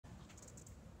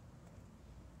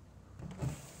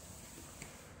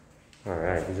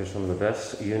Alright, these are some of the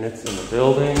best units in the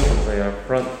building as they are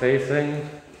front facing.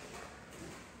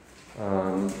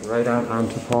 Right out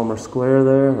onto Palmer Square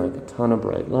there, like a ton of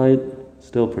bright light.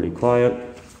 Still pretty quiet.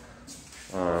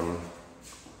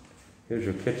 Here's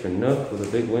your kitchen nook with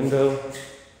a big window.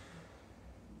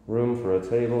 Room for a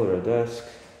table or a desk.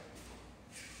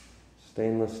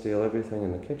 Stainless steel everything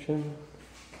in the kitchen.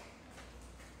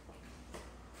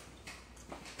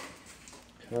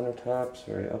 Countertops,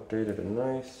 very updated and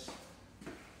nice.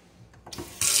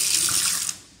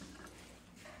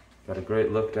 Got a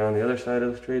great look down the other side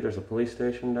of the street. There's a police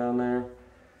station down there.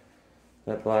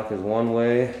 That block is one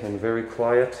way and very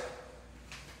quiet.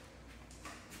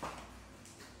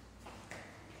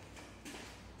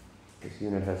 This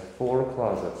unit has 4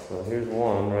 closets. So here's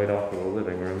one right off of the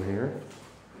living room here,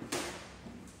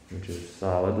 which is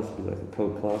solid. This would be like a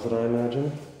coat closet, I imagine.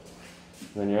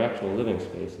 And then your actual living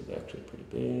space is actually pretty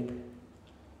big.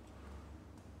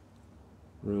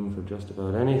 Room for just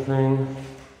about anything.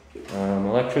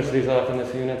 Electricity's off in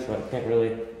this unit, so I can't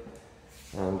really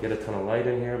get a ton of light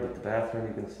in here, but the bathroom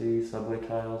you can see, subway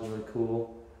tiles, really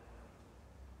cool.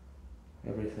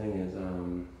 Everything is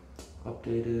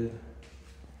updated.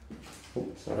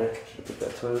 Oops, sorry, should put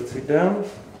that toilet seat down.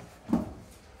 Got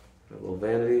a little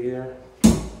vanity here.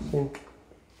 Sink.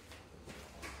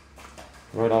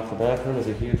 Right off the bathroom is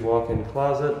a huge walk-in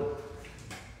closet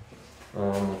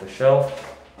with a shelf.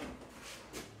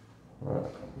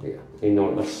 Yeah,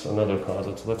 enormous. Another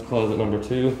closet. So that's closet number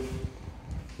 2.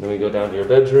 Then we go down to your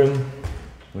bedroom,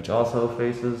 which also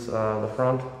faces the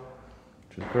front,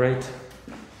 which is great.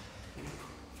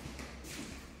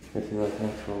 If you like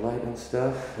natural light and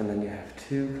stuff. And then you have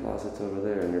 2 closets over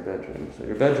there in your bedroom. So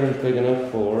your bedroom's big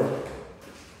enough for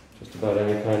just about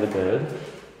any kind of bed.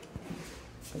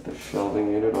 Got the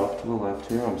shelving unit off to the left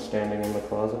here. I'm standing in the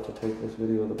closet to take this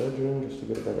video of the bedroom just to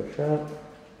get a better shot.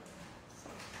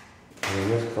 And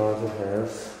this closet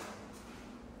has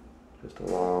just a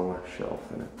long shelf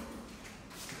in it.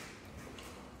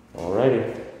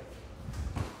 Alrighty.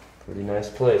 Pretty nice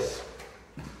place.